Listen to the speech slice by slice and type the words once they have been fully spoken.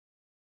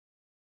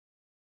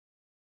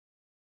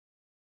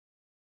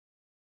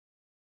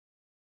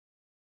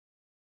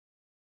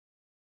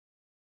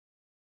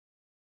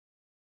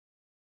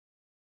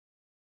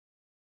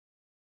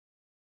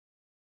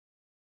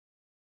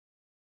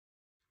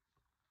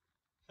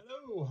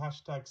Hello,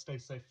 hashtag Stay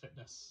Safe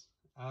Fitness.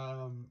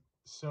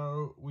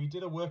 So we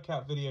did a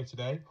workout video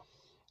today.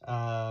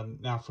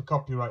 Now for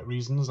copyright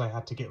reasons, I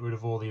had to get rid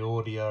of all the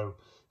audio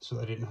so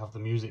that I didn't have the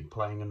music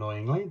playing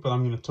annoyingly, but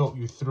I'm going to talk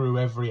you through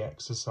every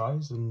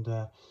exercise and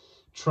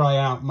try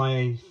out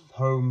my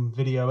home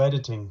video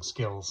editing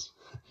skills.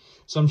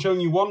 So I'm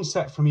showing you one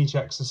set from each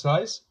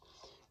exercise.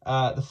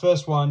 The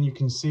first one you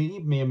can see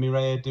me and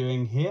Mireia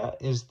doing here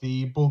is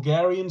the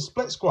Bulgarian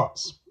split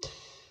squats.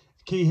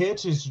 The key here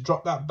is to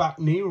drop that back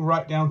knee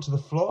right down to the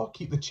floor,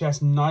 keep the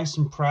chest nice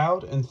and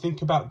proud, and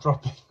think about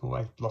dropping, oh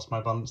I lost my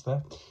balance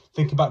there,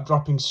 think about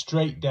dropping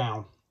straight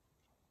down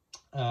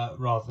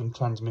rather than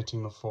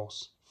transmitting the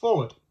force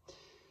forward.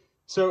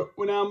 So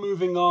we're now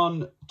moving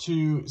on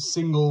to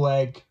single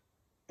leg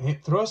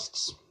hip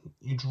thrusts.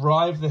 You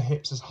drive the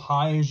hips as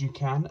high as you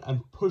can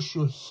and push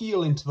your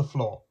heel into the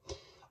floor.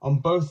 On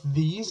both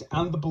these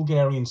and the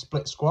Bulgarian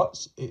split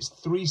squats, it's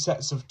 3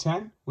 sets of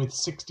 10 with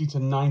 60 to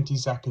 90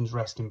 seconds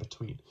rest in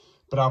between.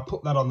 But I'll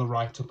put that on the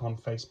write-up on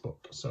Facebook,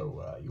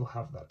 so you'll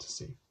have that to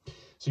see.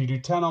 So you do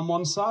 10 on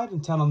one side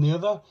and 10 on the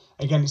other.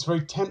 Again, it's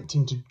very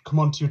tempting to come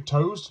onto your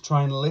toes to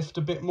try and lift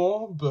a bit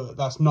more, but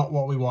that's not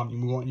what we want.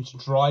 We want you to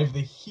drive the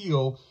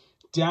heel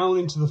down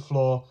into the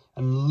floor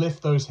and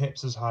lift those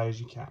hips as high as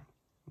you can.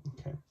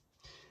 Okay.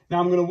 Now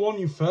I'm going to warn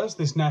you first,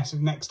 this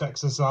next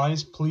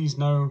exercise, please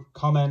no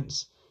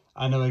comments.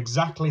 I know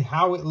exactly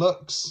how it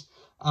looks,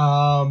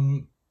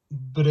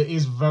 but it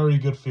is very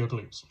good for your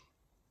glutes.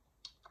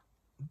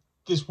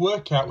 This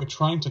workout, we're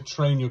trying to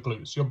train your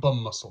glutes, your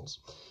bum muscles.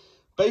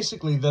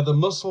 Basically, they're the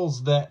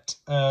muscles that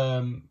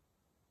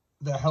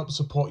help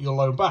support your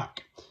low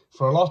back.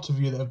 For a lot of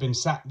you that have been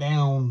sat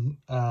down,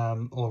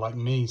 or like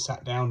me,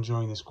 sat down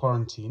during this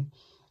quarantine,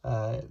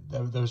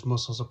 those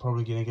muscles are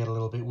probably going to get a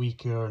little bit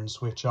weaker and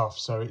switch off.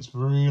 So it's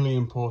really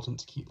important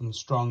to keep them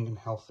strong and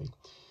healthy.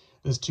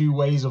 There's 2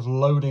 ways of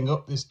loading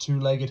up this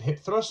 2-legged hip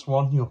thrust.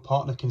 One, your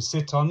partner can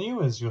sit on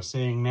you, as you're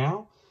seeing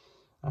now.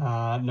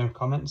 No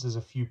comments. There's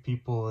a few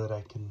people that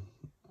I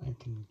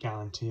can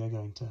guarantee are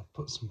going to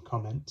put some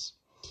comments.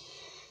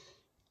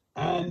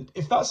 And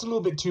if that's a little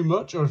bit too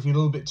much, or if you're a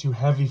little bit too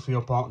heavy for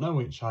your partner,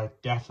 which I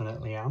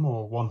definitely am,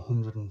 or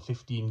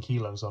 115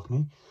 kilos of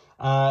me,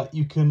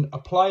 you can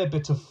apply a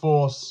bit of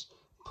force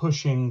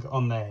pushing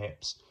on their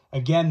hips.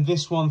 Again,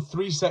 this one,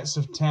 3 sets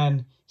of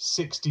 10,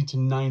 60 to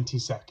 90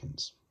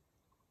 seconds.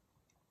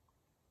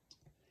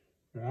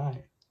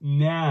 Right,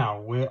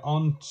 now we're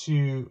on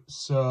to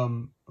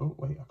some, oh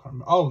wait, I can't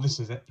remember, oh this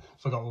is it,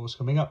 forgot what was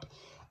coming up.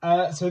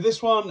 So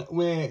this one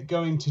we're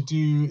going to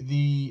do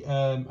the,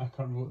 I can't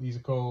remember what these are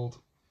called,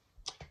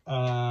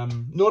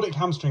 Nordic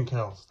hamstring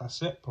curls,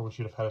 that's it, probably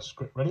should have had a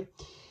script ready.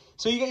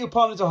 So you get your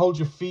partner to hold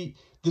your feet.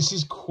 This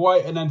is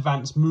quite an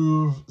advanced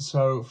move,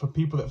 so for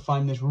people that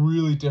find this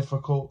really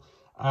difficult,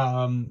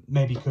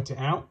 maybe cut it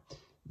out.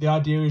 The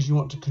idea is you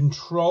want to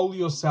control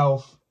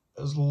yourself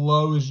as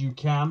low as you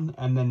can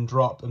and then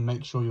drop and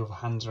make sure your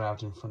hands are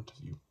out in front of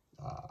you.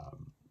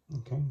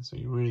 Okay, so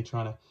you're really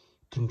trying to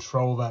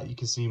control that. You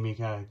can see me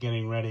kind of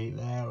getting ready.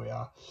 There we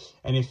are.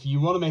 And if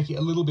you want to make it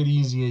a little bit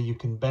easier, you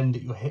can bend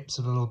at your hips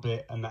a little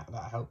bit, and that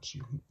helps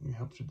you. It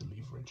helps with the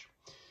leverage.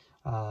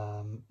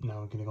 Now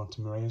we're going to go on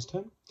to Mireia's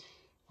turn.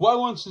 What I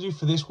wanted to do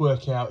for this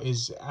workout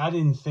is add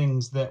in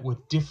things that were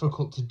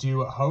difficult to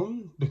do at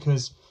home,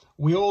 because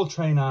we all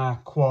train our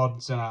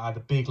quads and the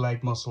big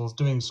leg muscles.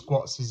 Doing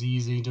squats is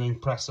easy, doing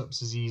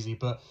press-ups is easy,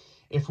 but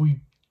if we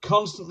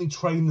constantly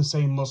train the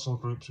same muscle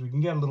groups, we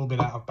can get a little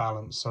bit out of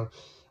balance. So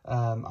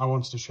I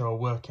wanted to show a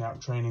workout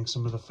training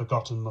some of the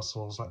forgotten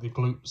muscles, like the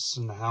glutes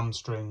and the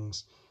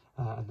hamstrings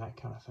and that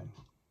kind of thing.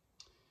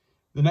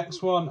 The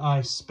next one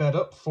I sped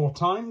up 4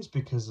 times,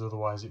 because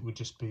otherwise it would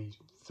just be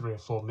 3 or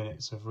 4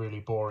 minutes of really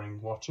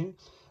boring watching.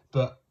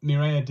 But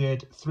Mireia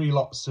did 3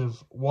 lots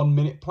of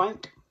 1-minute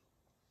plank.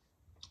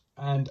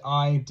 And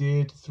I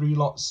did 3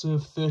 lots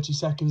of 30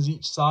 seconds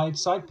each side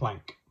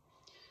plank.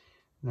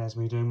 And there's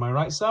me doing my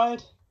right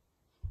side.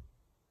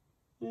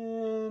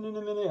 And in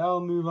a minute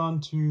I'll move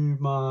on to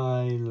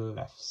my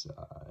left side.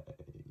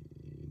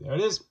 There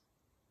it is.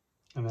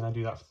 And then I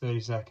do that for 30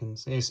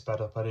 seconds. It is sped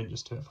up. I didn't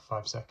just do it for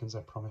 5 seconds,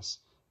 I promise.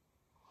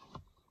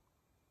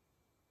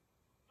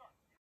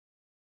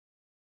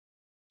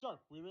 So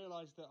we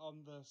realised that on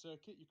the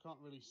circuit you can't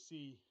really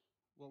see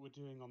what we're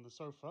doing on the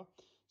sofa,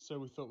 so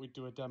we thought we'd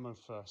do a demo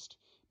first.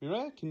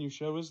 Mireia, can you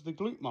show us the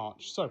glute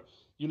march? So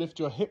you lift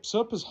your hips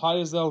up as high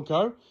as they'll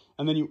go,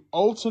 and then you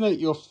alternate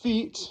your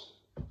feet,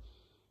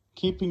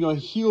 keeping your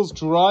heels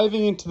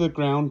driving into the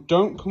ground.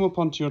 Don't come up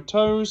onto your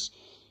toes,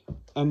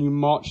 and you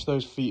march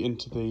those feet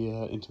into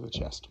the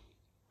chest.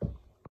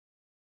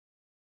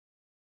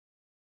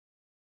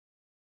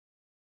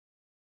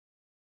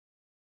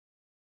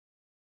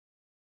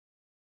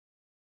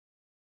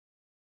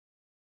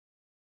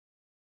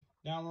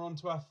 Now we're on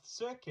to our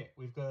circuit.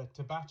 We've got a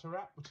Tabata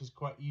wrap, which is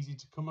quite easy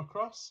to come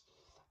across.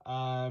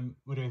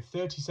 We're doing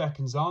 30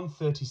 seconds on,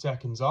 30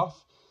 seconds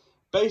off.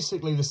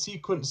 Basically, the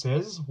sequence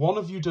is one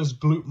of you does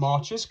glute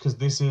marches, because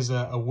this is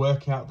a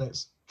workout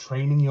that's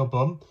training your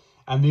bum,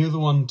 and the other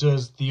one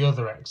does the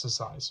other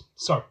exercise.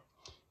 So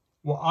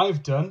what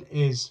I've done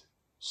is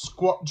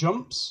squat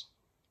jumps,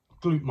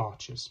 glute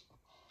marches.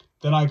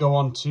 Then I go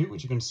on to,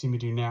 which you're going to see me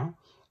do now,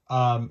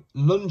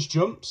 lunge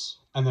jumps,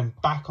 and then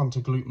back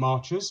onto glute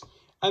marches.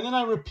 And then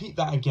I repeat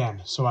that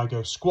again. So I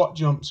go squat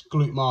jumps,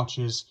 glute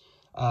marches,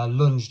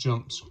 lunge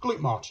jumps, glute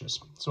marches.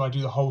 So I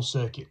do the whole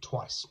circuit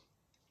twice.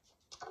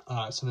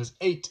 So there's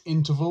 8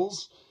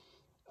 intervals,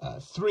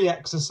 3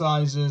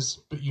 exercises,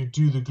 but you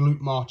do the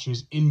glute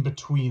marches in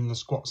between the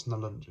squats and the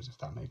lunges, if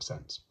that makes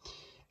sense.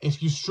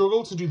 If you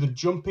struggle to do the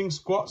jumping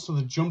squats or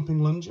the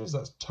jumping lunges,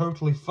 that's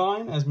totally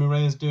fine. As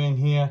Mireya's doing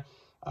here,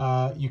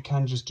 you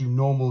can just do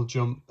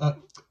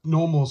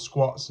normal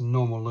squats and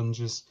normal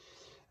lunges.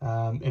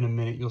 In a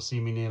minute, you'll see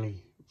me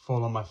nearly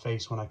fall on my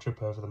face when I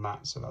trip over the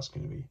mat, so that's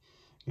going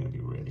to be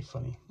really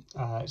funny.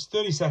 It's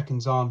 30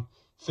 seconds on,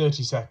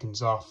 30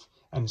 seconds off,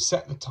 and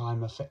set the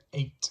timer for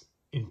 8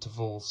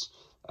 intervals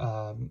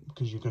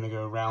because you're going to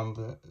go around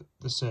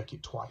the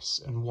circuit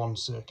twice, and one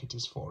circuit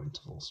is 4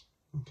 intervals.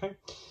 Okay.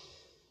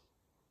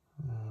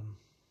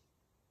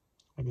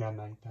 Again,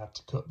 I had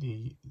to cut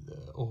the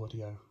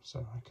audio, so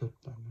I could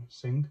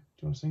sing. Do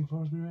you want to sing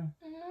for us, Mireya?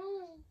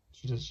 No.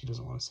 She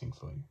doesn't want to sing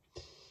for you.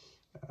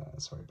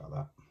 Sorry about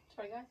that.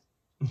 Sorry,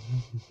 guys.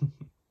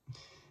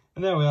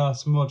 And there we are,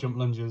 some more jump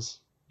lunges.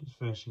 Just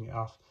finishing it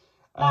off.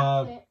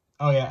 That's it.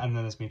 Oh yeah, and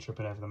then there's me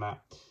tripping over the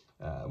mat.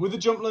 With the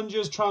jump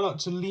lunges, try not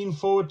to lean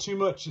forward too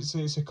much.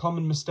 It's a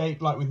common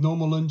mistake. Like with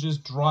normal lunges,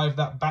 drive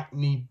that back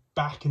knee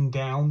back and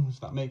down, if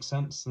that makes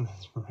sense. And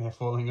there's Mireya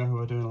falling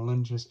over doing the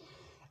lunges.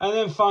 And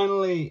then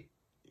finally,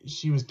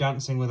 she was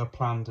dancing with a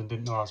plant and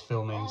didn't know I was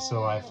filming,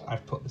 so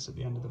I've put this at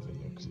the end of the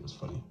video because it was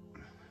funny.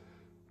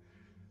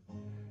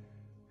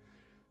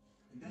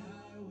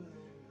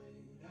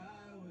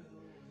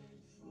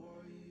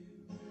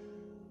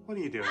 What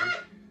are you doing?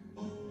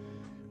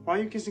 Why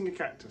are you kissing a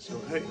cactus? You'll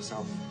hurt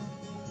yourself.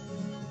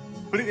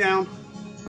 Put it down.